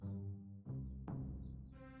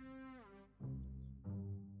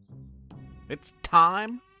It's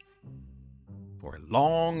time for a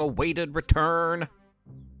long-awaited return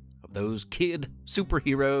of those kid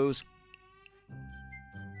superheroes.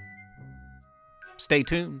 Stay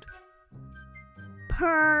tuned.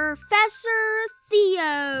 Professor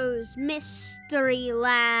Theo's Mystery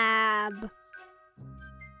Lab.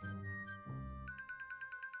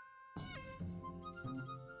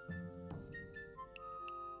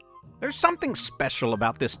 There's something special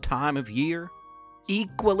about this time of year,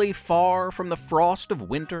 equally far from the frost of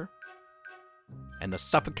winter and the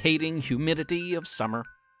suffocating humidity of summer.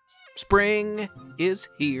 Spring is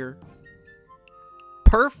here.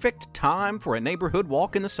 Perfect time for a neighborhood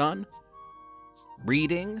walk in the sun,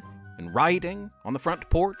 reading and writing on the front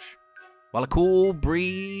porch while a cool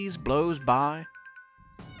breeze blows by,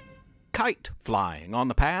 kite flying on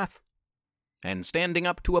the path, and standing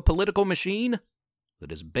up to a political machine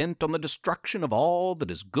that is bent on the destruction of all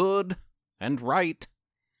that is good and right.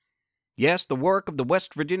 Yes, the work of the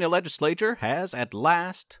West Virginia legislature has at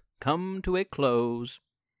last come to a close.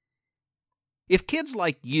 If kids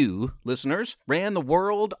like you, listeners, ran the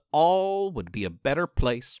world, all would be a better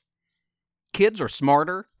place. Kids are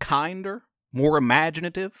smarter, kinder, more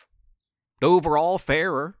imaginative, overall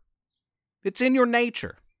fairer. It's in your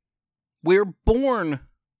nature. We're born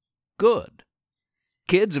good.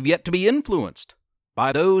 Kids have yet to be influenced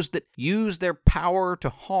by those that use their power to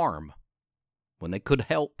harm when they could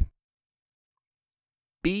help.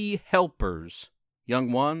 Be helpers,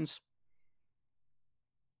 young ones.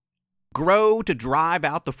 Grow to drive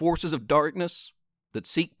out the forces of darkness that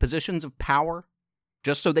seek positions of power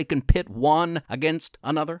just so they can pit one against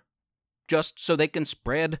another, just so they can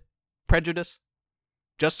spread prejudice,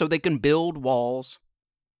 just so they can build walls.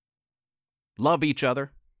 Love each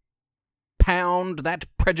other. Pound that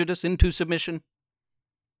prejudice into submission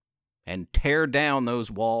and tear down those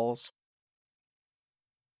walls.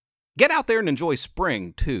 Get out there and enjoy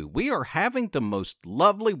spring, too. We are having the most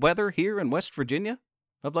lovely weather here in West Virginia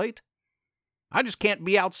of late. I just can't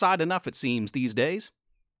be outside enough, it seems, these days.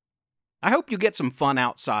 I hope you get some fun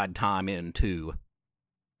outside time in, too.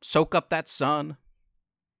 Soak up that sun.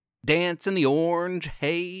 Dance in the orange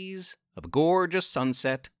haze of a gorgeous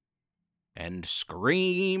sunset. And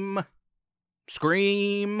scream,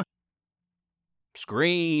 scream,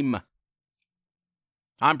 scream.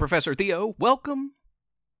 I'm Professor Theo. Welcome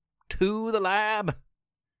to the lab.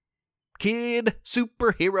 Kid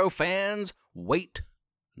superhero fans, wait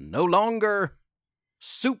no longer.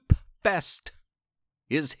 Soup Fest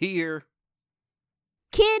is here.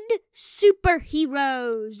 Kid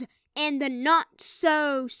superheroes and the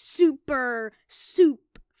not-so-super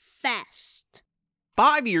Soup Fest.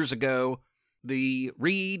 5 years ago, the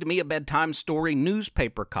Read Me a Bedtime Story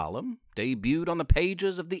newspaper column debuted on the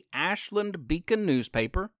pages of the Ashland Beacon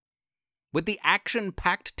newspaper with the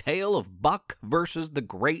action-packed tale of Buck versus the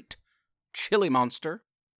Great Chili Monster.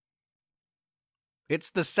 It's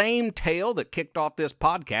the same tale that kicked off this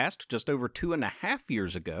podcast just over 2.5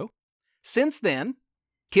 years ago. Since then,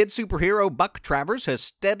 kid superhero Buck Travers has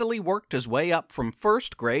steadily worked his way up from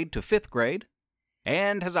 1st grade to 5th grade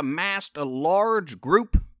and has amassed a large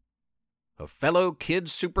group of fellow kid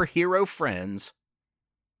superhero friends.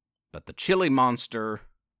 But the Chili Monster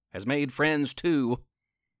has made friends too,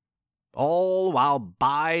 all while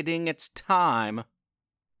biding its time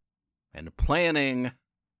and planning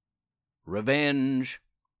revenge.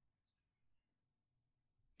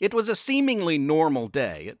 It was a seemingly normal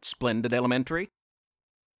day at Splendid Elementary.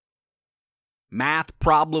 Math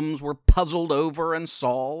problems were puzzled over and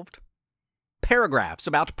solved. Paragraphs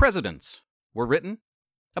about presidents were written.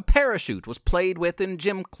 A parachute was played with in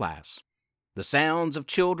gym class. The sounds of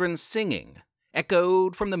children singing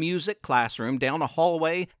echoed from the music classroom down a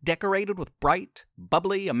hallway decorated with bright,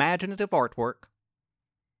 bubbly, imaginative artwork.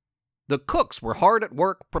 The cooks were hard at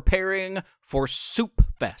work preparing for Soup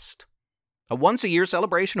Fest, a once-a-year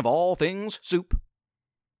celebration of all things soup.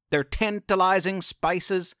 Their tantalizing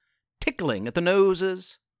spices tickling at the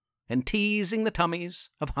noses and teasing the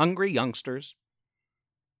tummies of hungry youngsters.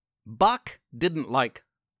 Buck didn't like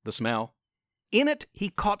the smell. In it, he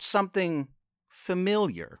caught something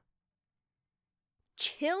familiar.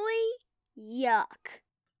 Chili? Yuck.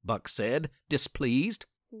 Buck said, displeased.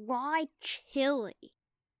 Why chili?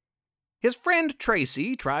 His friend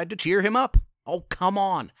Tracy tried to cheer him up. Oh, come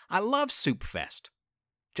on. I love Soup Fest.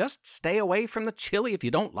 Just stay away from the chili if you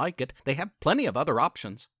don't like it. They have plenty of other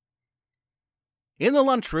options. In the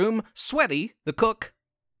lunchroom, Sweaty, the cook,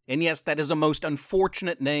 and yes, that is a most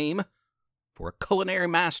unfortunate name for a culinary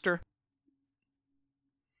master,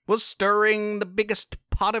 was stirring the biggest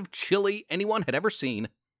pot of chili anyone had ever seen.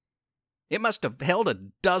 It must have held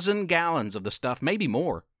 12 gallons of the stuff, maybe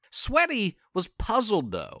more. Sweaty was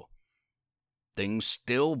puzzled, though. Things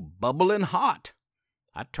still bubbling hot.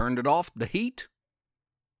 I turned it off the heat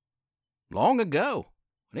long ago,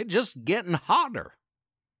 and it just getting hotter.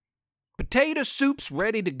 Potato soup's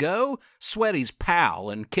ready to go. Sweaty's pal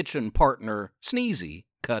and kitchen partner, Sneezy,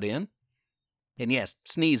 cut in. And yes,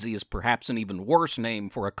 Sneezy is perhaps an even worse name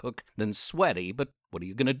for a cook than Sweaty, but what are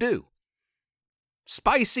you going to do?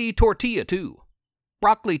 Spicy tortilla, too.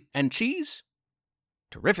 Broccoli and cheese?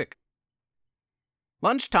 Terrific.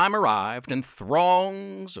 Lunchtime arrived, and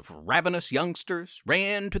throngs of ravenous youngsters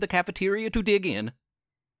ran to the cafeteria to dig in.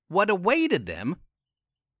 What awaited them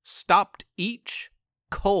stopped each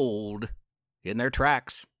cold in their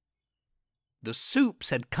tracks. The soups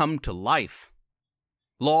had come to life.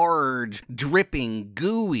 Large, dripping,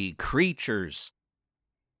 gooey creatures.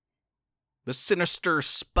 The sinister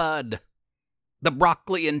Spud, the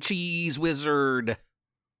broccoli and cheese wizard,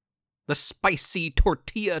 the spicy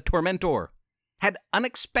tortilla tormentor had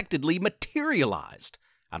unexpectedly materialized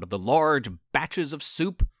out of the large batches of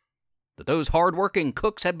soup that those hard-working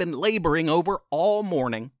cooks had been laboring over all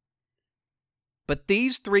morning. But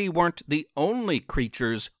these three weren't the only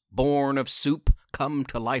creatures born of soup come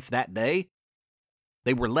to life that day.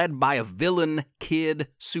 They were led by a villain kid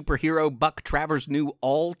superhero Buck Travers knew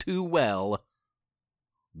all too well.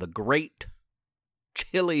 The great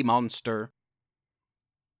chili monster.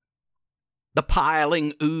 The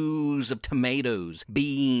piling ooze of tomatoes,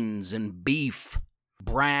 beans, and beef,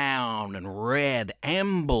 brown and red,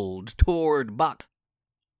 ambled toward Buck.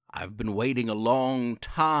 I've been waiting a long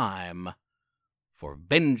time for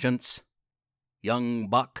vengeance, young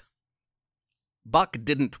Buck. Buck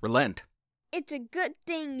didn't relent. It's a good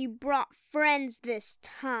thing you brought friends this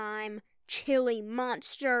time, chili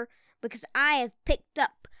monster, because I have picked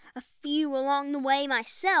up a few along the way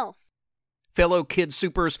myself. Fellow Kid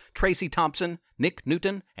Supers Tracy Thompson, Nick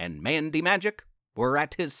Newton, and Mandy Magic were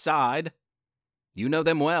at his side. You know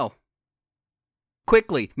them well.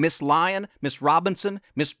 Quickly, Miss Lyon, Miss Robinson,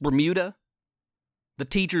 Miss Bermuda. The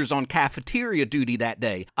teachers on cafeteria duty that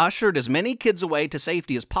day ushered as many kids away to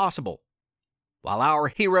safety as possible, while our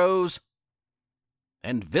heroes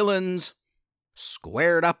and villains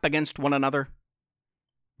squared up against one another.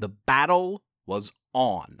 The battle was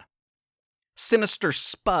on. Sinister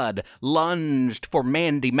Spud lunged for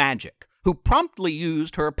Mandy Magic, who promptly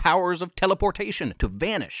used her powers of teleportation to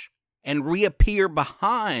vanish and reappear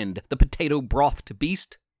behind the potato-brothed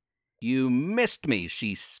beast. "You missed me,"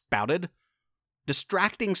 she spouted,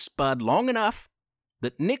 distracting Spud long enough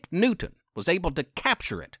that Nick Newton was able to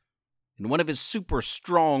capture it in one of his super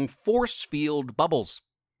strong force field bubbles.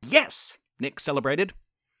 "Yes," Nick celebrated.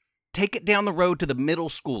 "Take it down the road to the middle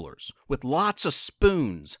schoolers with lots of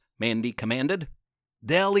spoons," Mandy commanded.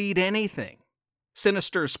 "They'll eat anything."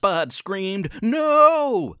 Sinister Spud screamed,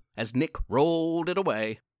 "No!" as Nick rolled it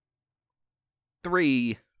away.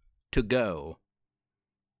 3 to go.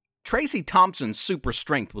 Tracy Thompson's super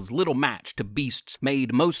strength was little match to beasts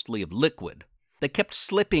made mostly of liquid. They kept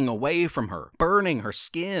slipping away from her, burning her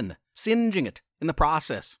skin, singeing it in the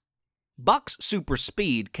process. Buck's super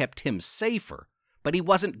speed kept him safer, but he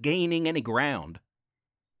wasn't gaining any ground.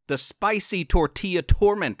 The spicy tortilla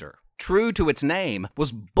tormentor, true to its name,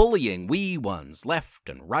 was bullying wee ones left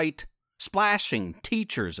and right, splashing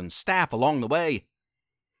teachers and staff along the way.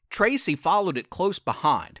 Tracy followed it close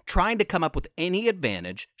behind, trying to come up with any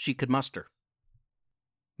advantage she could muster.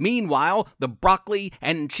 Meanwhile, the broccoli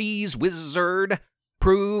and cheese wizard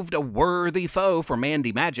proved a worthy foe for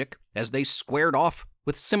Mandy Magic as they squared off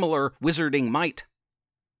with similar wizarding might.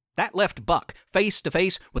 That left Buck face to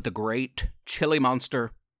face with the great chili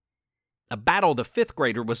monster, a battle the fifth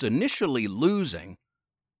grader was initially losing.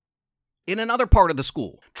 In another part of the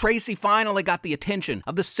school, Tracy finally got the attention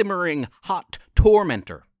of the simmering hot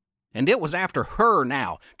tormentor, and it was after her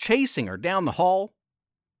now, chasing her down the hall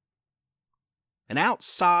and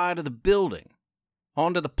outside of the building,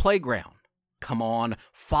 onto the playground. "Come on,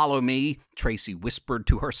 follow me," Tracy whispered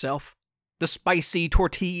to herself. The spicy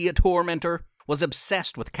tortilla tormentor was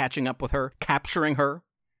obsessed with catching up with her, capturing her,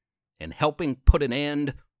 and helping put an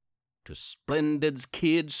end to Splendid's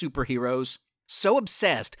kid superheroes. So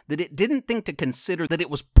obsessed that it didn't think to consider that it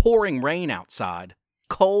was pouring rain outside.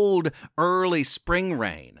 Cold, early spring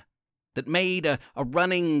rain that made a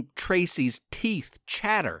running Tracy's teeth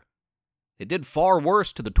chatter. It did far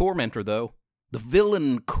worse to the tormentor, though. The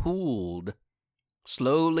villain cooled,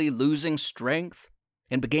 slowly losing strength,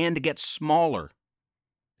 and began to get smaller.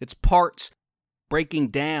 Its parts breaking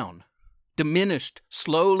down, diminished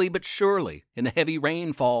slowly but surely in the heavy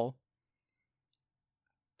rainfall.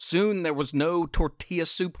 Soon there was no tortilla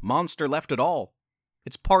soup monster left at all.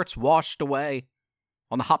 Its parts washed away,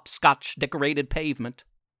 on the hopscotch-decorated pavement.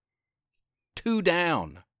 2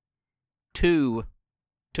 down, 2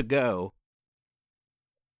 to go.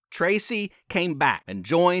 Tracy came back and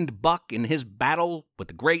joined Buck in his battle with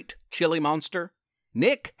the great chili monster.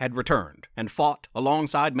 Nick had returned and fought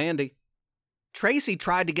alongside Mandy. Tracy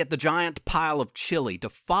tried to get the giant pile of chili to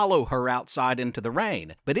follow her outside into the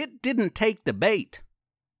rain, but it didn't take the bait,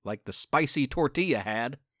 like the spicy tortilla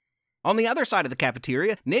had. On the other side of the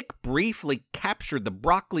cafeteria, Nick briefly captured the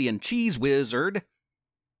broccoli and cheese wizard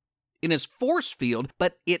in his force field,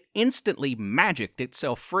 but it instantly magicked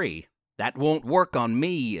itself free. "That won't work on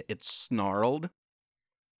me," it snarled.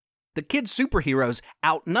 The kid superheroes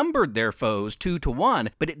outnumbered their foes 2 to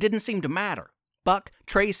 1, but it didn't seem to matter. Buck,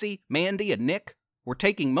 Tracy, Mandy, and Nick were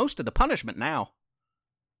taking most of the punishment now.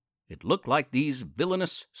 It looked like these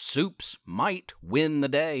villainous soups might win the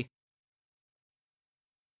day.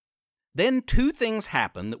 Then 2 things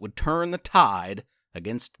happened that would turn the tide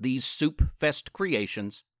against these soup fest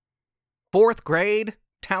creations. 4th grade,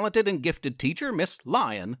 talented and gifted teacher Miss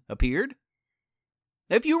Lyon appeared.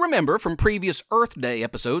 If you remember from previous Earth Day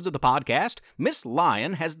episodes of the podcast, Miss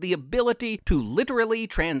Lyon has the ability to literally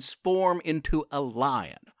transform into a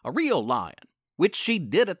lion, a real lion, which she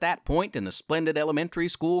did at that point in the splendid elementary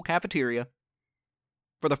school cafeteria.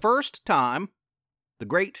 For the first time, the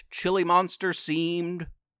great chili monster seemed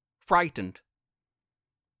frightened,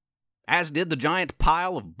 as did the giant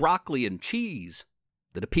pile of broccoli and cheese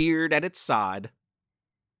that appeared at its side.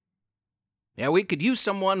 "Yeah, we could use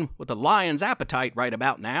someone with a lion's appetite right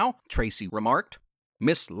about now," Tracy remarked.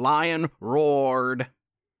 Miss Lyon roared.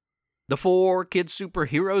 The 4 kid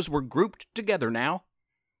superheroes were grouped together now.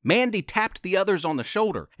 Mandy tapped the others on the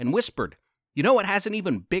shoulder and whispered, "You know what has an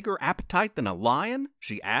even bigger appetite than a lion?"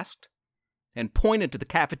 she asked, and pointed to the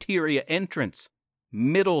cafeteria entrance.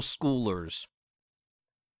 Middle schoolers.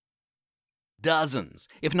 Dozens,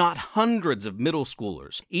 if not hundreds of middle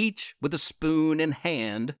schoolers, each with a spoon in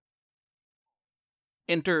hand,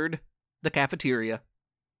 entered the cafeteria,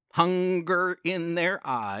 hunger in their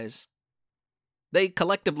eyes. They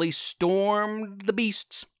collectively stormed the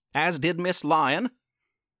beasts, as did Miss Lyon.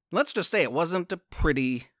 Let's just say it wasn't a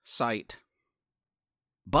pretty sight.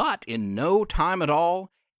 But in no time at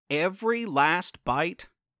all, every last bite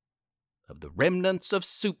of the remnants of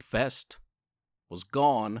Soup Fest was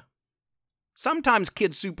gone. Sometimes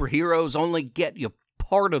kid superheroes only get you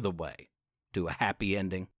part of the way to a happy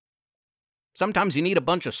ending. Sometimes you need a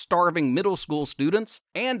bunch of starving middle school students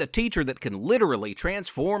and a teacher that can literally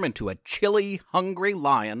transform into a chilly, hungry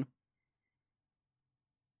lion.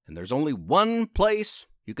 And there's only one place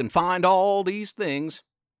you can find all these things.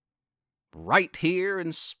 Right here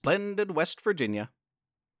in splendid West Virginia.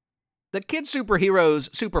 The kid superheroes'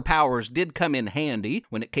 superpowers did come in handy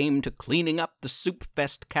when it came to cleaning up the Soup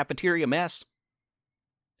Fest cafeteria mess.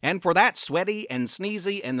 And for that, Sweaty and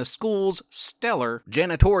Sneezy and the school's stellar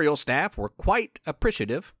janitorial staff were quite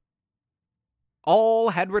appreciative. All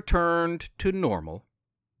had returned to normal.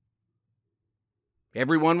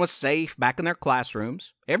 Everyone was safe back in their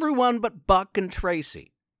classrooms. Everyone but Buck and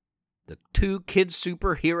Tracy, the 2 kid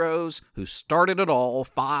superheroes who started it all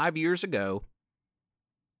 5 years ago,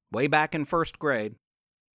 way back in 1st grade.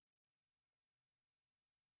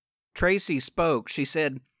 Tracy spoke. She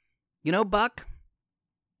said, "You know, Buck,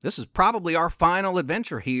 this is probably our final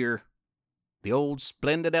adventure here, the old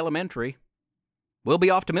splendid elementary. We'll be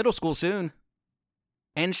off to middle school soon."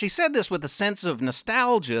 And she said this with a sense of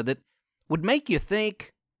nostalgia that would make you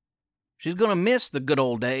think she's going to miss the good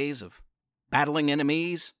old days of battling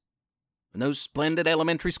enemies in those splendid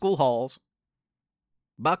elementary school halls.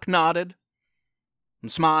 Buck nodded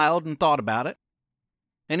and smiled and thought about it.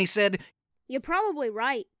 And he said, "You're probably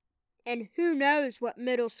right. And who knows what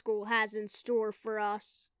middle school has in store for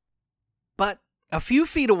us." But a few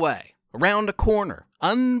feet away, around a corner,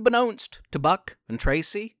 unbeknownst to Buck and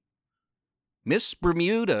Tracy, Miss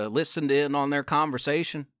Bermuda listened in on their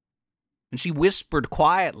conversation, and she whispered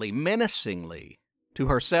quietly, menacingly, to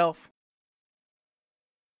herself,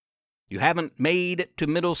 "You haven't made it to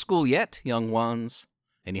middle school yet, young ones,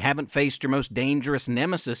 and you haven't faced your most dangerous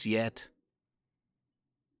nemesis yet.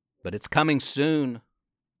 But it's coming soon.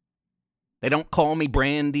 They don't call me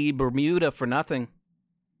Brandy Bermuda for nothing.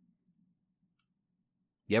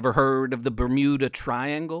 You ever heard of the Bermuda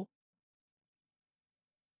Triangle?"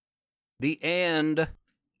 The end.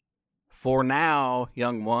 For now,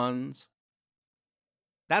 young ones.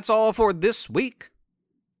 That's all for this week.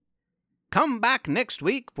 Come back next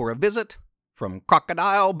week for a visit from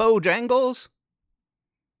Crocodile Bojangles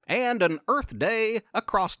and an Earth Day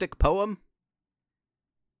acrostic poem.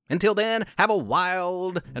 Until then, have a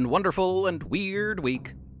wild and wonderful and weird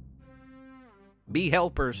week. Be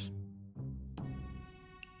helpers.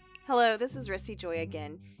 Hello, this is Risty Joy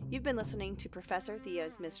again. You've been listening to Professor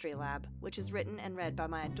Theo's Mystery Lab, which is written and read by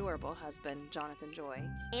my adorable husband, Jonathan Joy.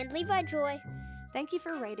 And Levi Joy. Thank you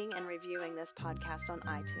for rating and reviewing this podcast on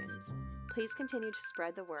iTunes. Please continue to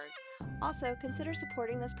spread the word. Also, consider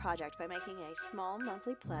supporting this project by making a small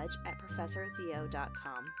monthly pledge at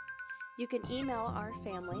ProfessorTheo.com. You can email our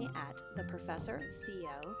family at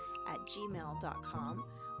theprofessortheo@gmail.com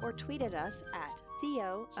or tweet at us at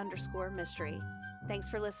Theo_mystery. Thanks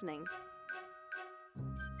for listening.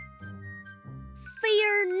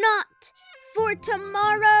 Fear not, for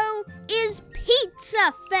tomorrow is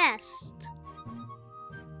Pizza Fest.